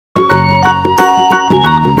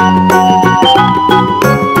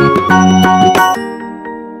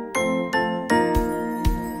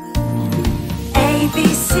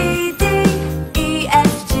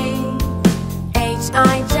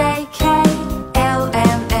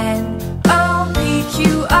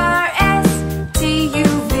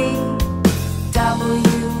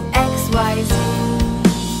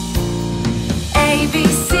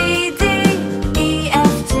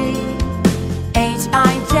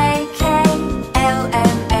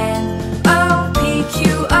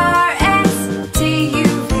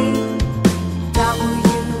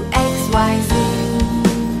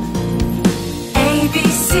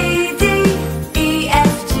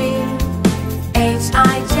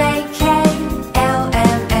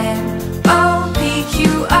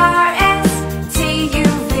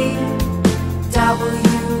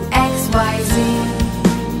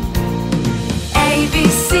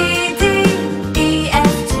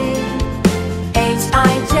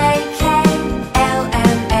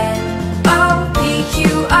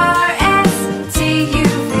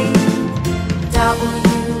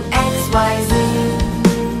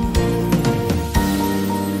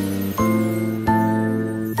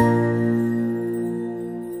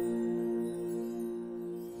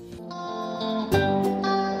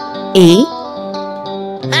A.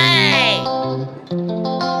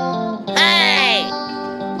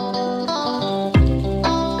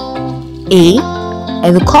 A.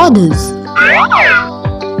 Avocados.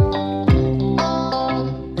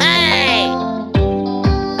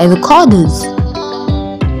 Avocados.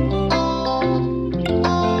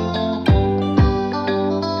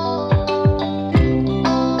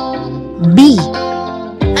 B.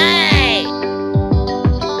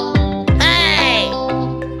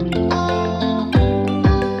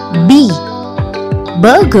 B.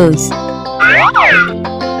 Burgers.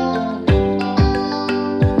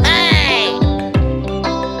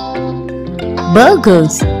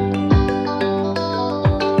 Burgers.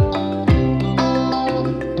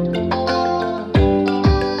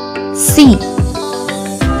 C.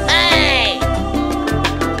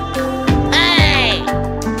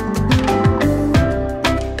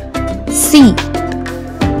 C.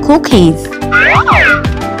 Cookies.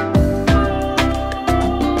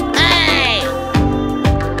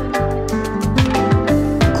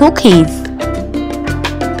 Cookies.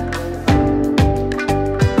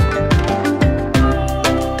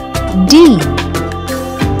 D.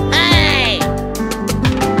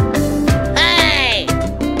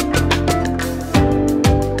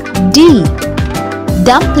 D.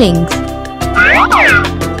 Dumplings.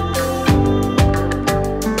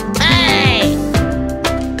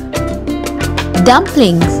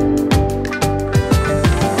 Dumplings.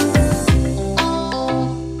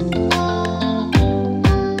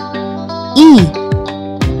 E.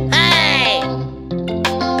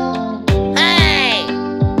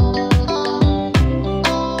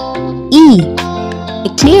 E.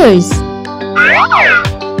 Eclairs.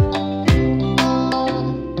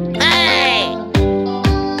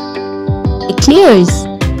 Eclairs.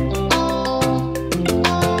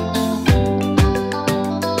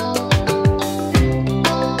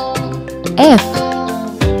 F.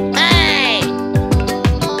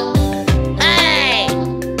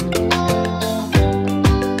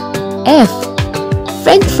 F.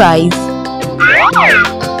 French fries.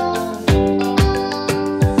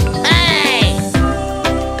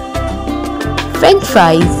 French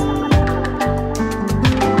fries.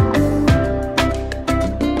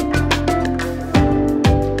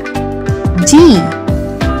 G.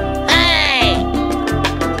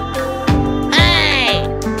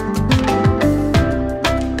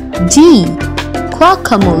 G.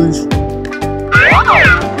 Guacamoles.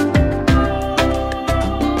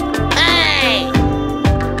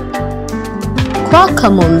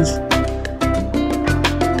 Guacamoles.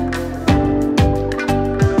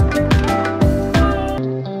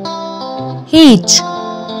 H.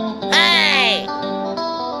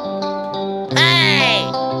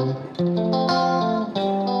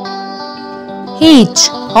 H.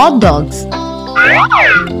 Hot dogs.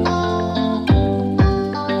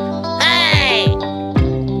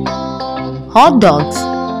 Hot dogs.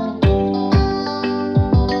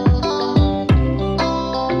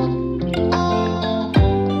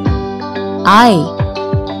 I.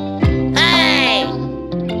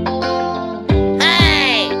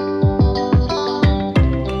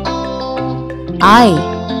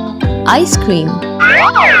 Ice cream.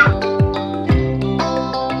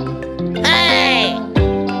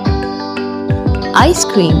 Ice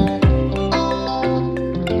cream.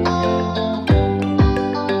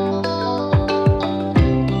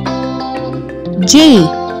 J.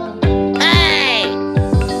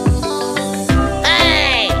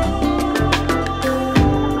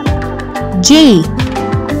 J.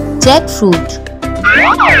 Jackfruit.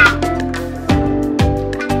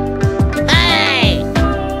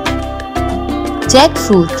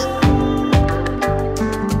 Jackfruit.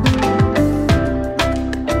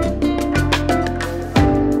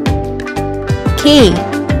 K.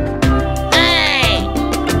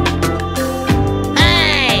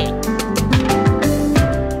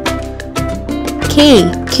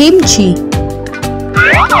 K. Kimchi.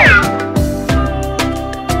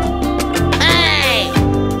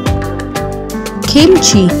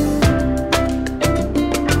 Kimchi.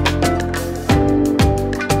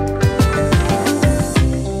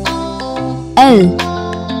 L.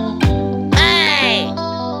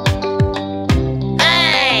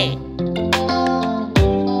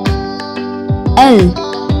 L.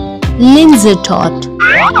 Lindsay tot.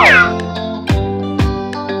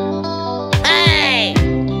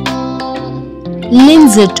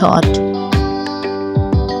 Lindsay tot.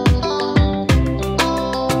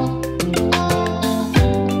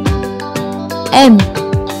 M.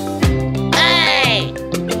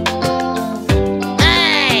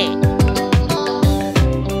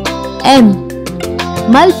 M.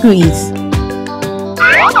 Mulberries.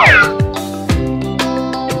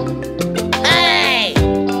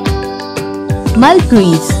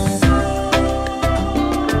 mulberries.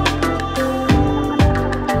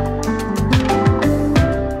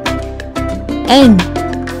 N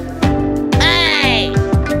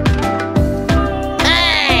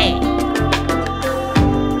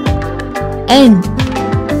N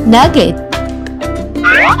nugget.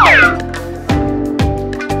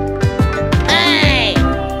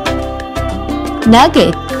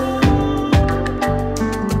 Nugget.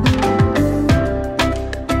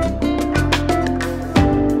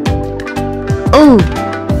 O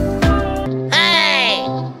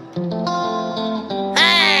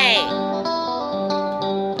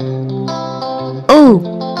O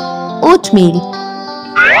oatmeal.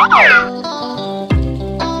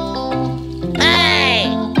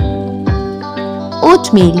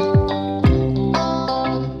 Oatmeal.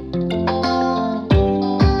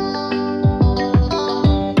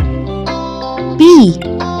 P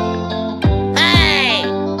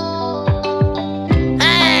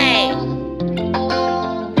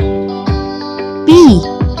P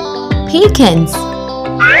pecans.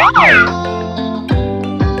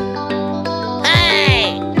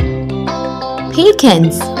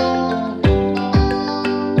 Pecans.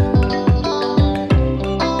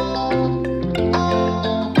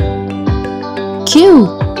 Q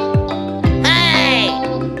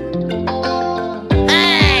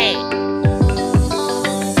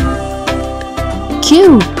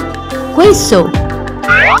Q queso.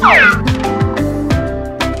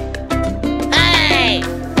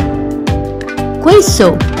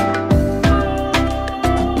 Queso.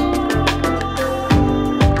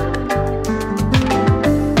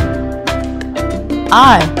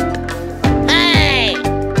 R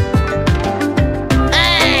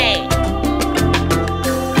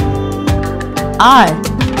R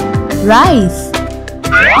rice.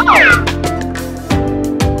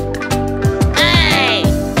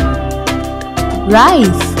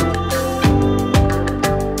 Rice.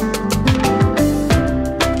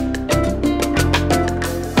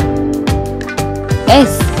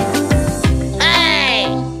 S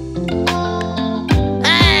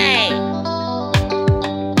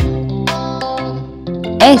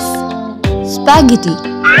S spaghetti.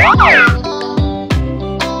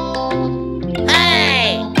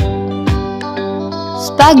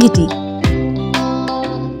 Spaghetti.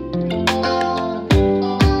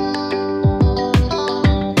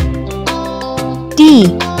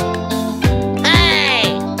 T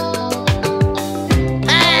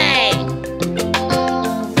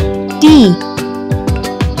T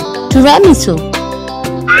tiramisu.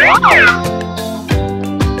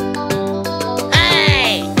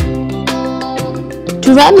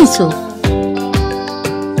 Tiramisu.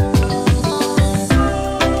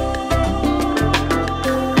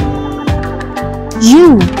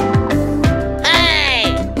 U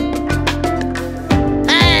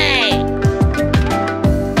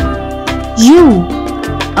U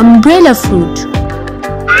umbrella fruit.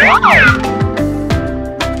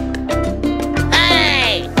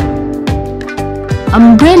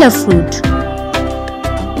 Umbrella fruit.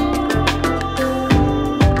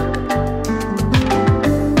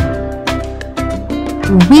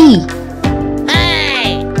 V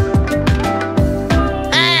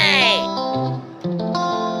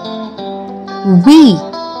V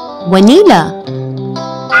vanilla.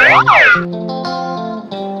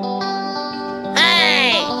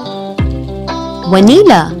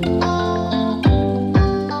 Vanilla.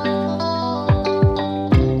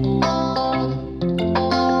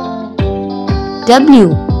 W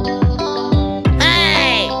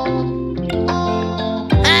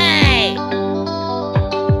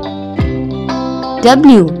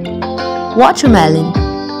W watermelon.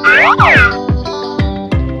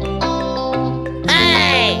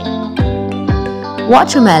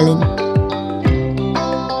 Watermelon.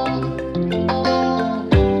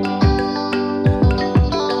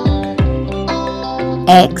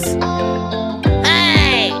 X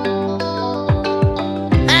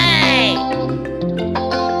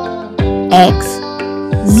X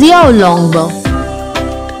Xiao longbow.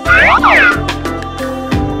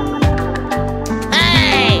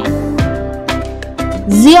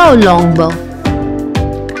 Xiao longbow.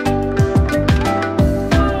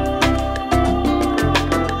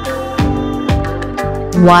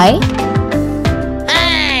 Y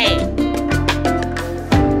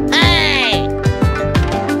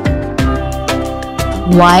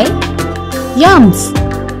Y yums.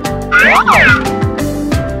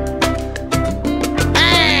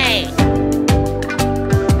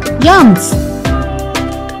 Yums.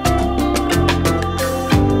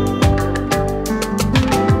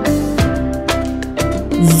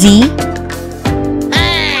 Z,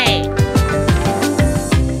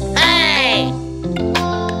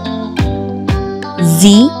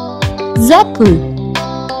 Z, Zeppel.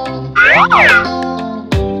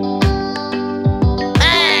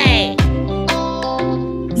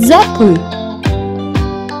 Zeppel.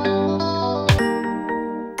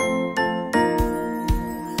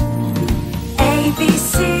 A, B,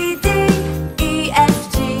 C, D, E,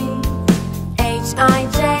 F, G, H, I,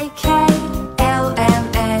 J, K, L, M,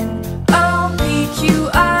 N, O, P, Q,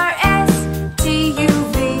 R, S, T, U,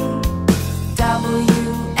 V, W,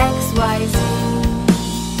 X, Y, Z.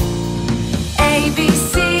 A, B,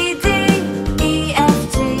 C, D, E, F,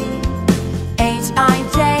 G, H, I,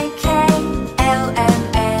 J, K, L, M,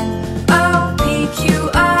 N, O, P, Q,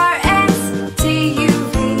 R, S, T, U,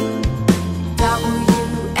 V, W,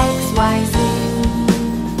 X, Y, Z.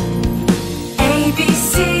 A, B,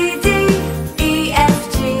 C, D, E, F,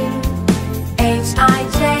 G, H, I,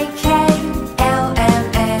 J, K, L, M,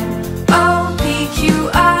 N, O, P, Q,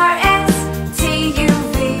 R, S, T, U,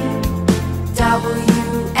 V, W,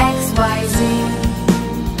 X, Y, Z.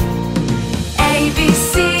 A, B,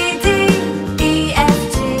 C, D, E, F,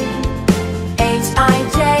 G, H, I,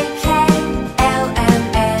 J, K, L, M,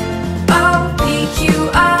 N, O, P, Q,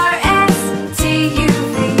 R, S, T, U,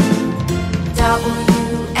 V, W,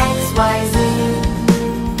 X, Y, Z.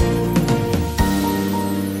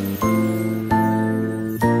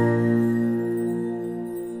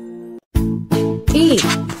 A,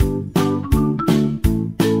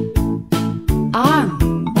 arm.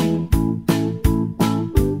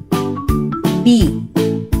 B,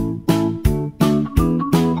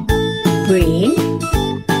 brain.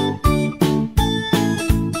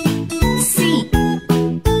 C,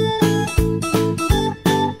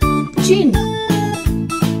 chin.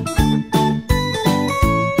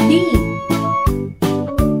 D,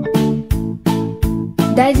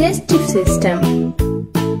 digestive system.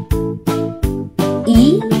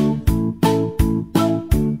 E,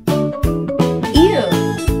 ear.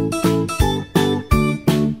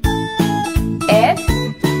 F,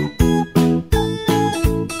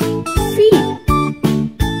 feet.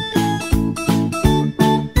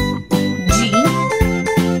 G,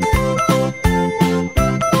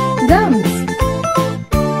 gums.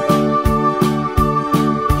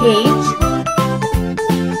 H,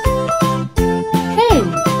 hand.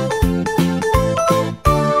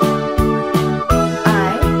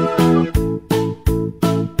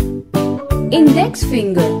 Index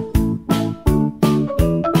finger.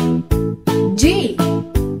 J,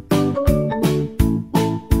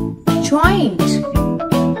 joint.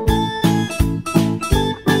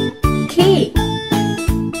 K,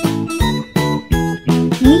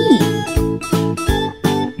 knee.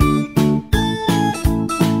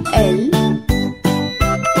 L,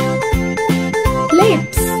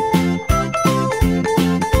 lips.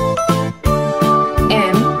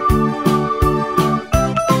 M,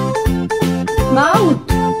 mouth.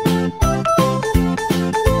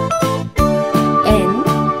 N,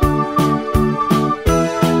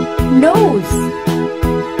 nose.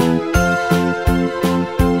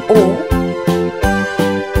 O,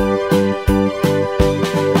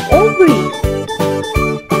 ovary.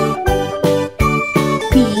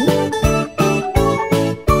 P,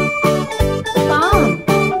 palm.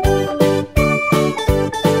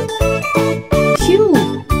 Q,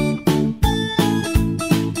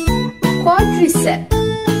 quadriceps.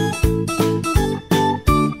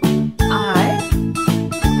 R,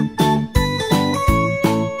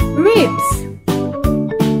 ribs.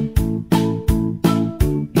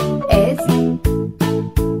 S,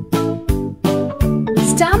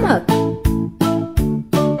 stomach.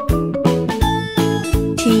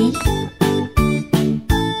 T,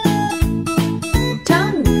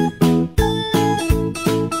 tongue.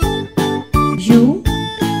 U,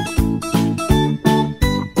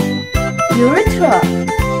 urethra.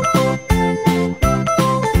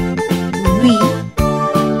 V,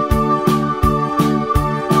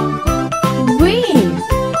 vein.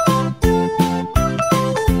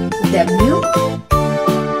 W,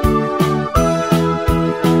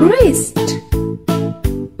 wrist.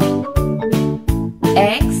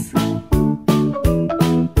 X,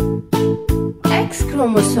 X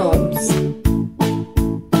chromosomes.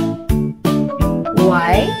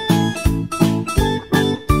 Y,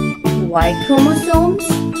 Y chromosomes.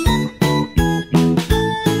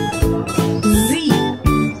 Z,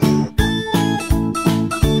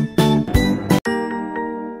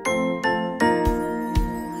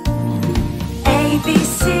 A, B,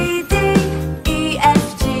 C, D, E, F,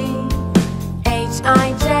 G, H,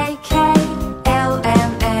 I, J, K, L,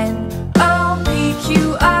 M, N, O, P,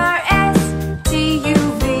 Q, R, S, T, U,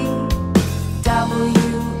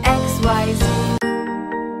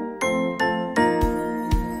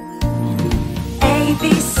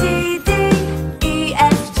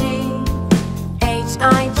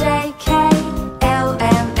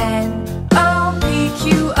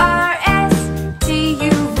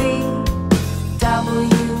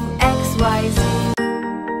 Y, Z.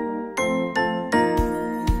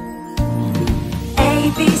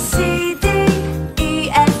 A, B, C, D, E,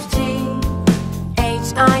 F, G,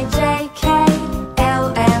 H, I, J, K,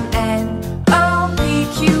 L, M, N, O, P,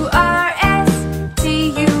 Q, R, S, T,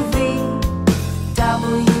 U, V,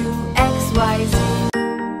 W, X, Y, Z.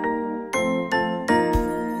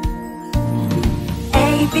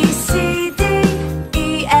 A, B, C, D,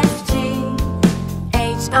 E, F, G,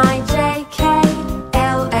 H, I, J, K,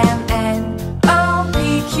 L, M, N, O,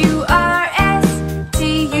 P, Q, R, S,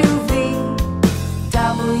 T, U, V,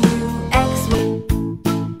 W, X, Y.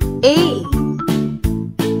 A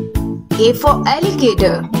for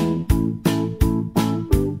alligator.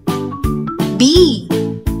 B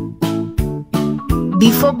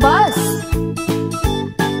for bus.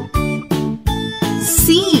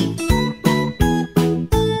 C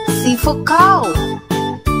for cow.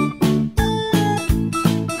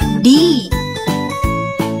 D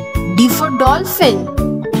for dolphin.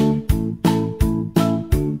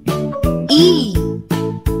 E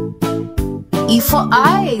for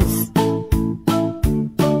eyes.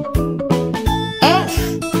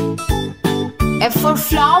 F for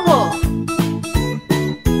flower.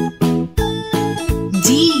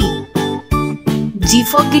 G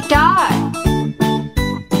for guitar.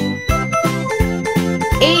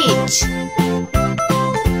 H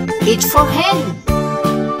for hen.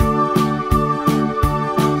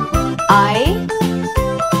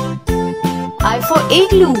 I for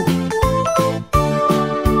igloo.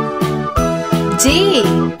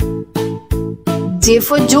 J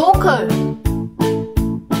for joker.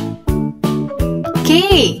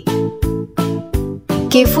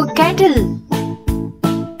 K for kettle.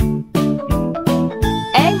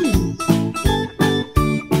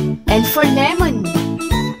 L for lemon.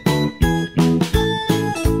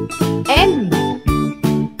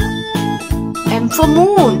 M for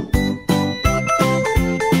moon.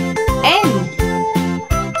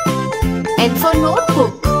 N for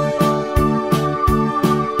notebook.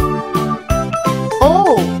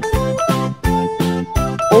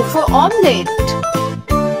 O for omelette.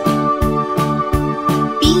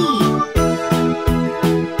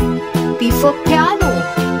 P for piano.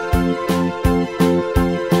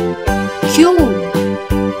 Q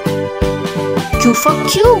for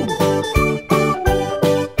cube.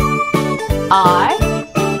 R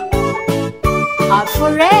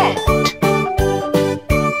for rat.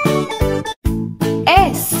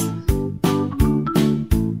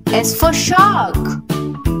 S for shark.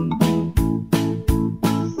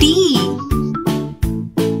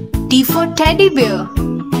 T for teddy bear.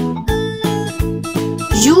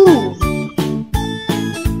 U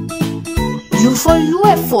for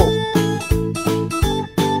UFO.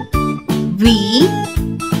 V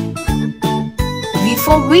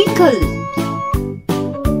for vehicle.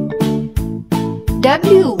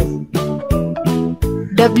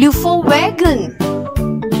 W for wagon.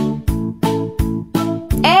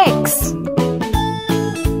 X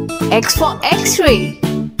for X-ray.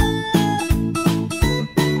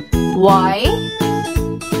 Y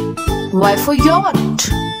for yacht.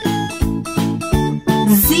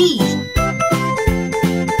 Z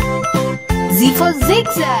for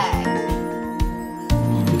zigzag.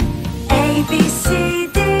 A, B, C,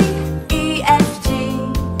 D, E, F, G,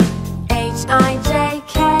 H, I, J,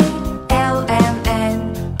 K, L, M,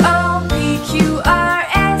 N, O, P, Q, R,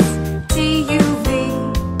 S, T, U, V,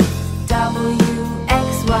 W,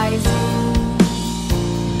 X, Y, Z.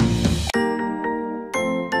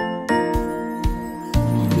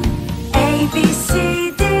 A, B,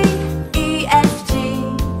 C, D, E, F, G,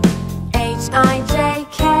 H, I, J,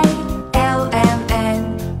 K, L, M,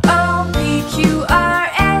 N, O, P, Q, R,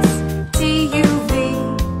 S, T, U, V,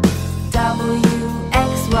 W,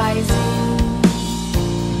 X, Y, Z.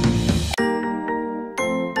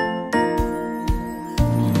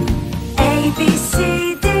 A, B,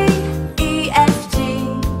 C, D, E, F, G,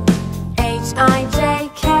 H, I, J,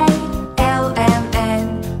 K, L, M,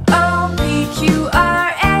 N, O, P, Q,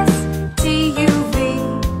 R, S, T, U, V,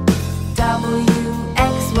 W,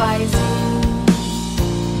 X, Y, Z.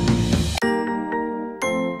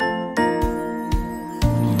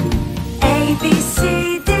 A, B,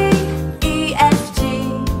 C, D, E, F, G,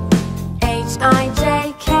 H, I,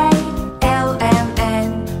 J, K, L, M,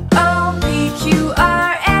 N, O, P, Q,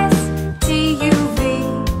 R, S, T, U, V,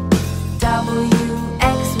 W,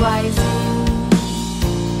 X, Y, Z.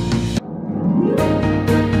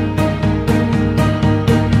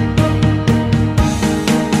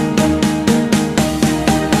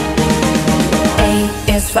 A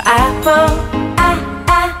is for apple,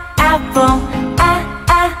 apple, apple.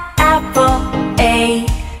 A,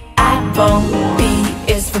 apple. B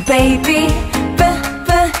is for baby,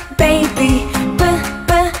 baby,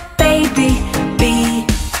 baby, B,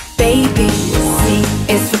 baby. C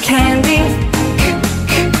is for candy,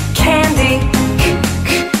 candy,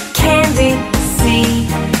 candy, C,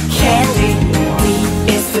 candy. D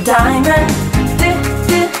is for diamond,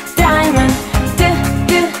 diamond,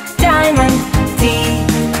 diamond, D,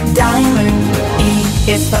 diamond. E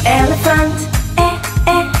is for elephant,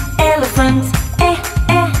 elephant,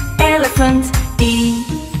 elephant, E,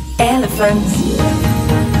 elephant.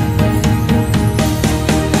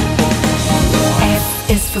 F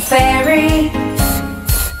is for fairy,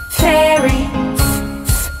 fairy,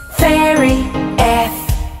 fairy, F,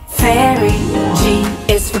 fairy. G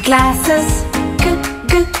is for glasses,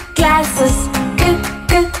 glasses,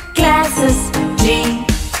 glasses, G,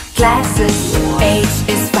 glasses. H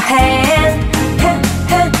is for hand,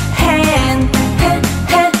 hand,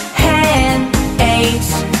 hand, H,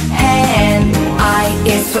 hand. I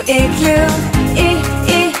is for igloo,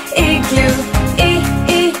 igloo,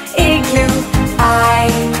 igloo, I,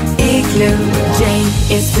 igloo. J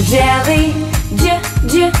is for jelly,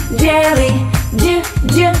 jelly,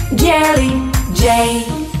 jelly, J,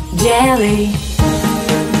 jelly.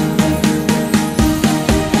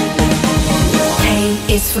 K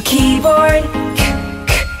is for keyboard,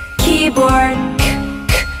 keyboard,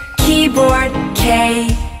 keyboard, K,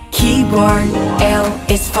 keyboard. L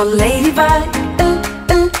is for ladybug,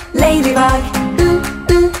 ladybug,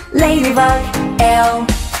 ladybug, L,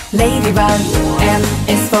 ladybug. M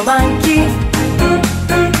is for monkey,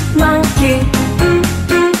 monkey,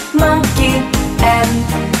 monkey, M,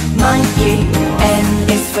 monkey. N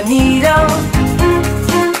is for needle,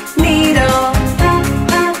 needle,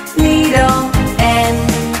 needle, N,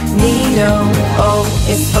 needle. O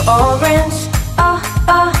is for orange,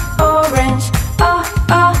 orange,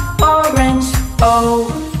 orange, O,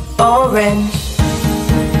 orange.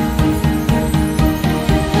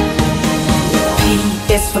 P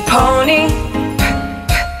is for pony,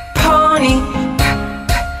 pony,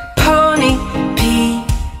 pony, P,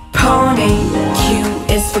 pony. Q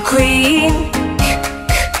is for queen,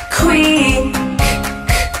 queen,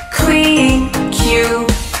 queen, Q,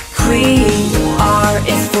 queen. R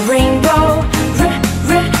is for rainbow,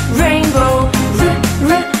 rainbow,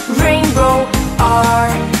 rainbow, R,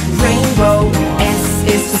 rainbow. S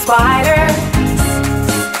is for spider,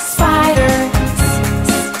 spider,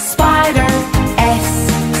 spider, S,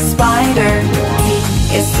 spider. T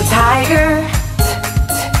is for tiger,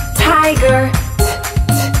 tiger,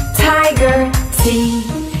 tiger, T,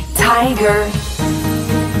 tiger.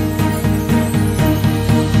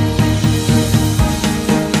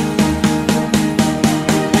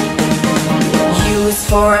 U is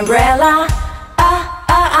for umbrella,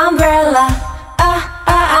 umbrella,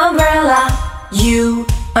 umbrella, U,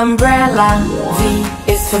 umbrella. V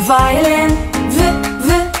is for violin,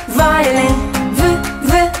 violin,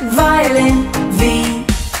 violin, V,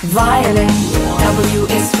 violin. W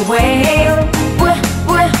is for whale,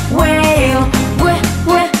 whale,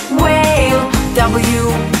 whale, W,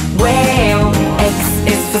 whale. X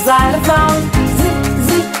is for xylophone,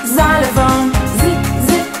 xylophone,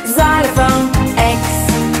 xylophone, X,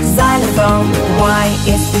 xylophone. Y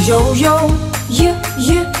is for yo-yo,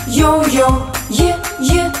 yo-yo,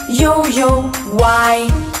 yo-yo, Y,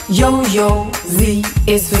 yo-yo. Z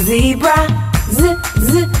is for zebra,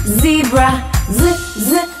 zebra,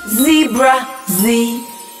 zebra, Z,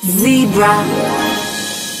 zebra.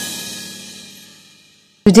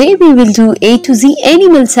 Today we will do A to Z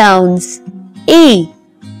animal sounds. A.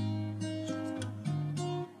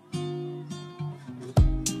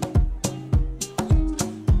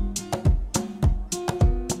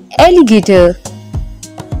 Alligator.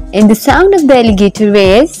 And the sound of the alligator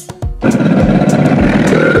is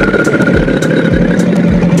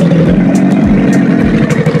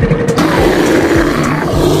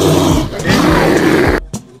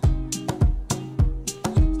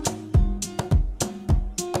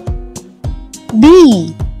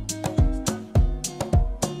B.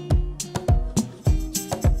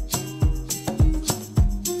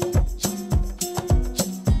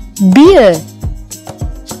 Bear.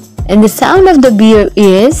 And the sound of the bear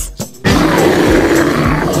is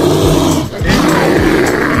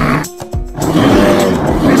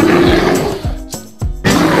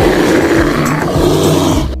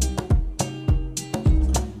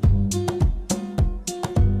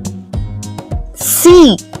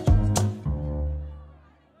C.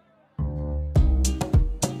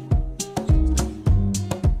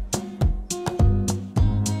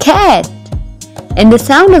 Cat. And the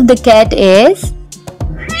sound of the cat is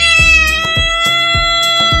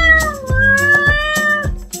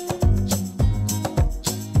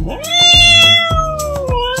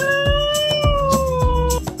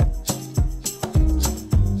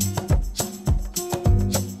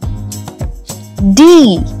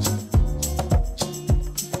D.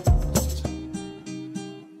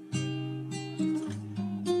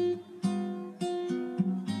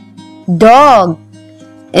 Dog.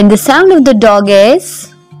 And the sound of the dog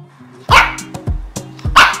is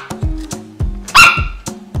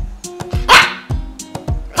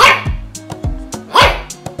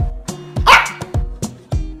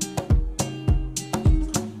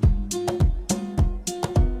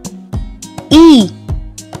E.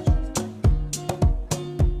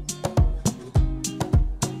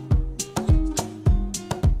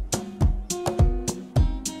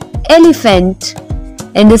 Elephant.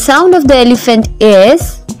 And the sound of the elephant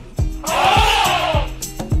is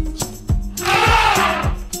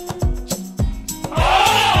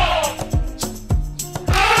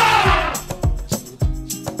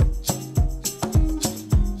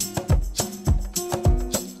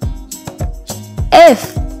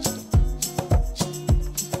F.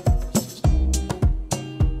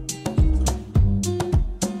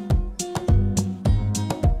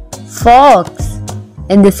 Fox.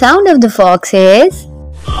 And the sound of the fox is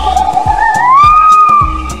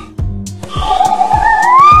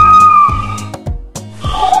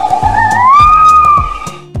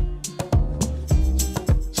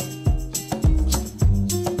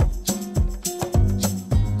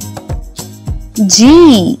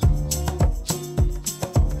G.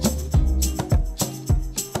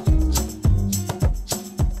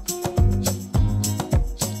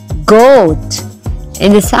 Goat.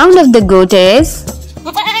 And the sound of the goat is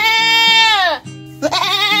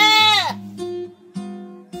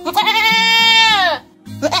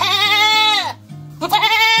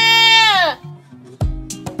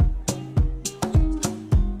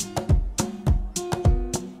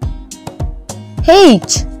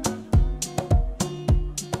H.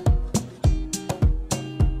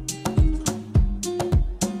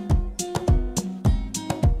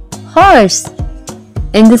 Horse.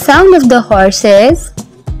 And the sound of the horse is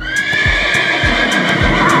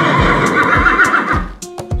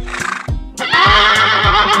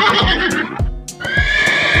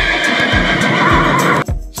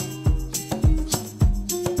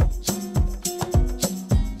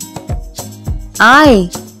I.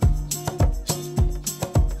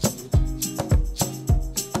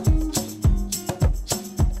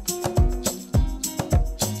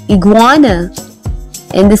 Iguana.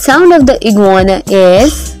 And the sound of the iguana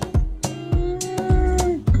is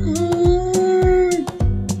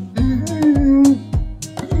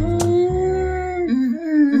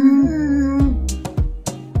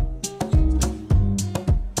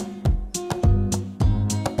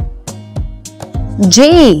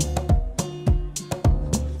J.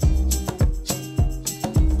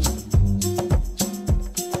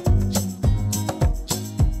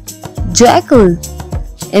 Jackal.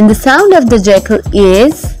 And the sound of the jackal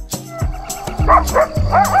is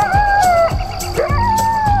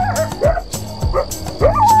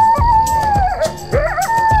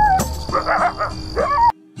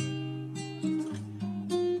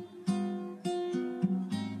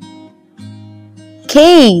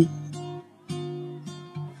K.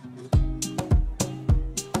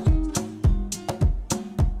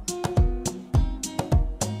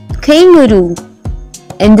 Kangaroo.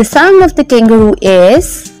 And the sound of the kangaroo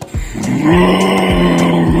is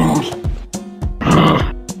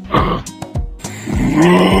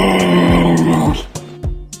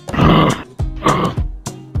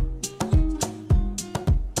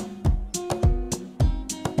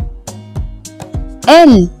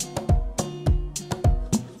L.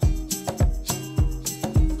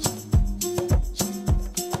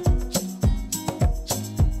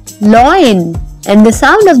 Lion. And the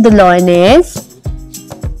sound of the lion is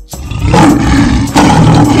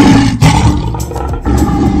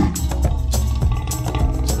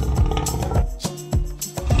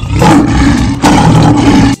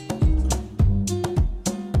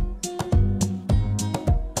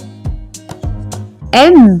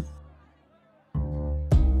M.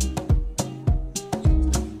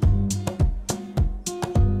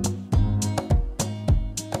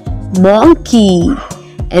 Monkey.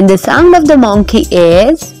 And the sound of the monkey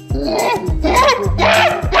is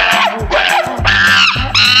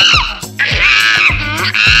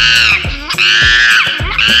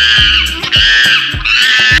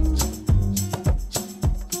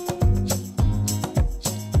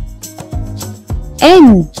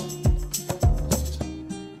N.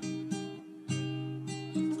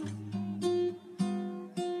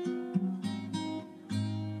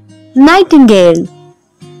 Nightingale.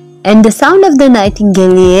 And the sound of the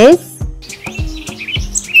nightingale is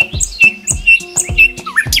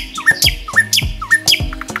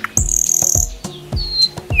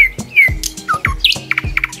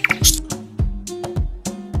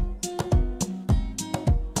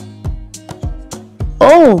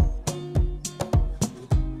O.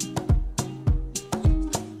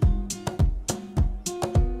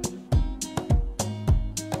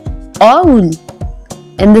 Owl,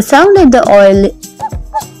 and the sound of the oil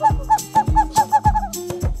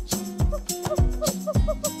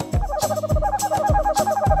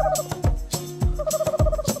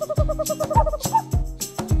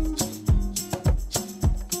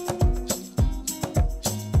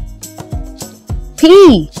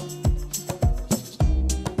P.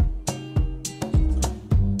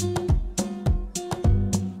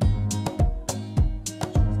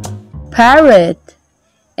 Parrot,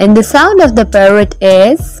 and the sound of the parrot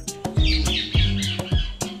is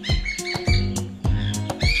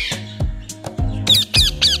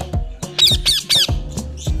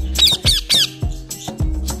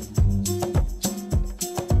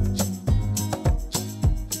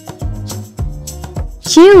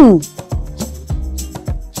Q.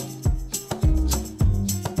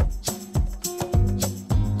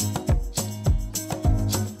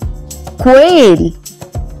 Quail,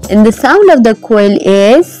 and the sound of the quail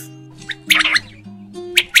is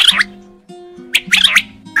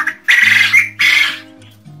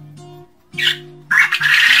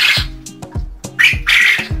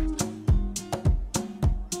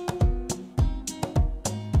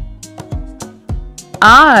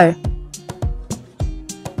R.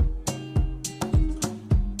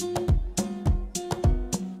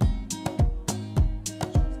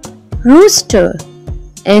 Rooster,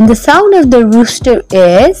 and the sound of the rooster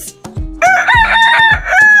is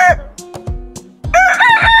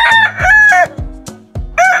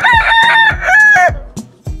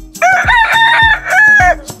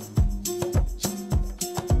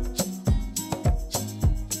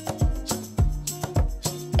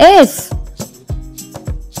S.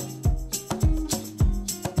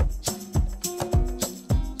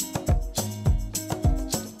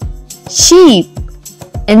 Sheep,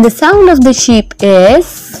 and the sound of the sheep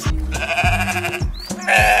is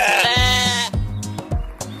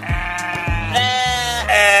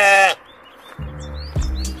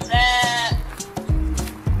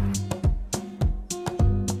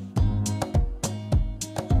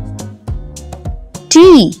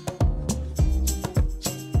T.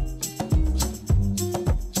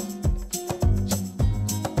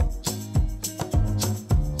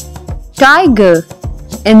 Tiger,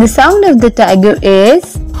 and the sound of the tiger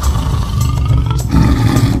is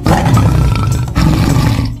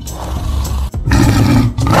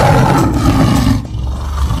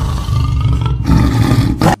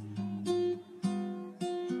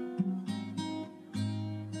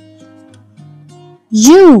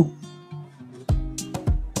U.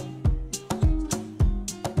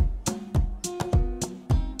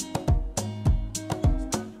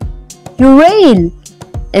 Urail,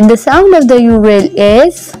 and the sound of the urail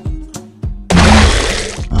is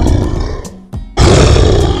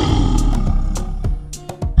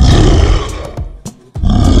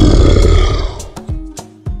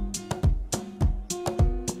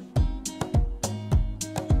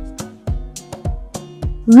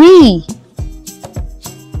V.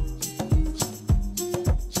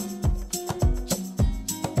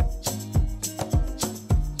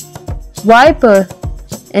 Viper,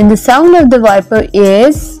 and the sound of the viper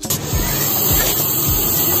is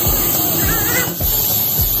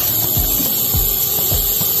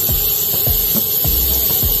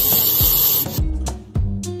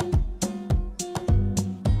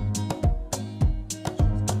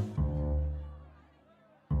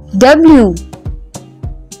W.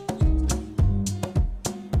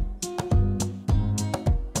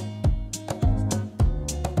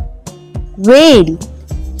 Whale,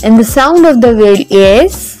 and the sound of the whale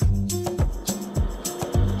is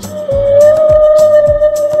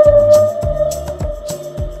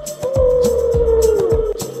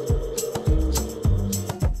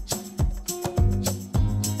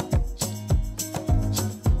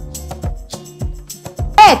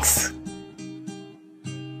X.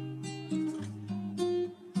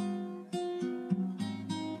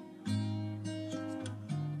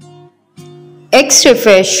 X-ray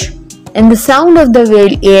fish, and the sound of the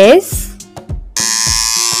whale is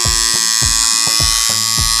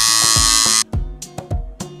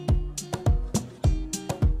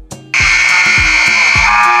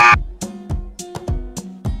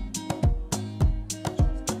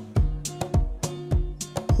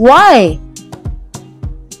Y.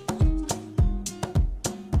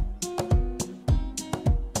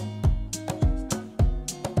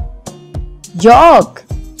 York,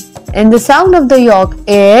 and the sound of the york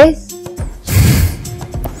is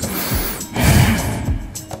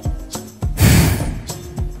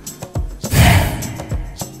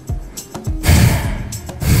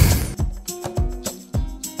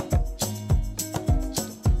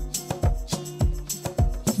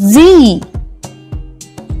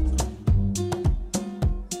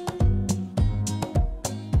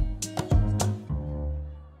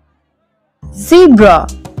zebra.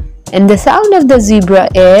 And the sound of the zebra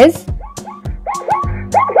is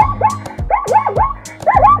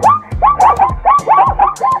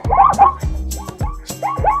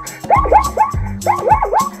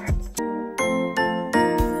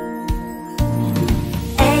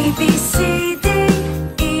A, B, C, D,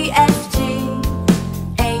 E, F, G,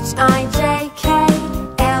 H, I, J, K,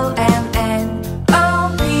 L, M, N,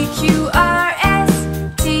 O, P, Q, R, S,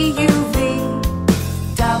 T, U, V,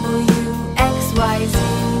 W, X, Y, Z.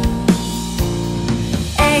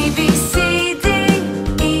 A, B, C, D,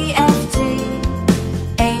 E, F, G,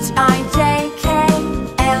 H, I, J, K,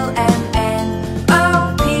 L, M, N, O,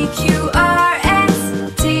 P, Q, R, S,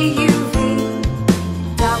 T, U, V,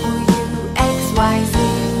 W, X, Y, Z.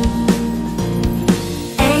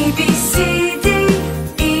 A, B, C, D,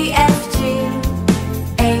 E, F, G,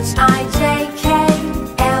 H, I, J, K,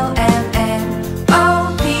 L, M, N, O,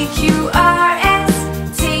 P, Q, R, S,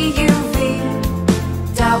 T, U, V,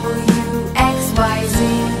 W, X, Y, Z.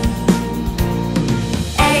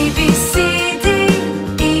 A, B, C, D,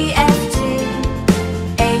 E, F, G,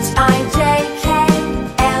 H, I, J, K,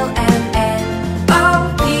 L, M, N, O,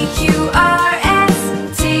 P, Q, R, S,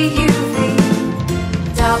 T, U, V,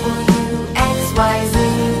 W, X, Y, Z.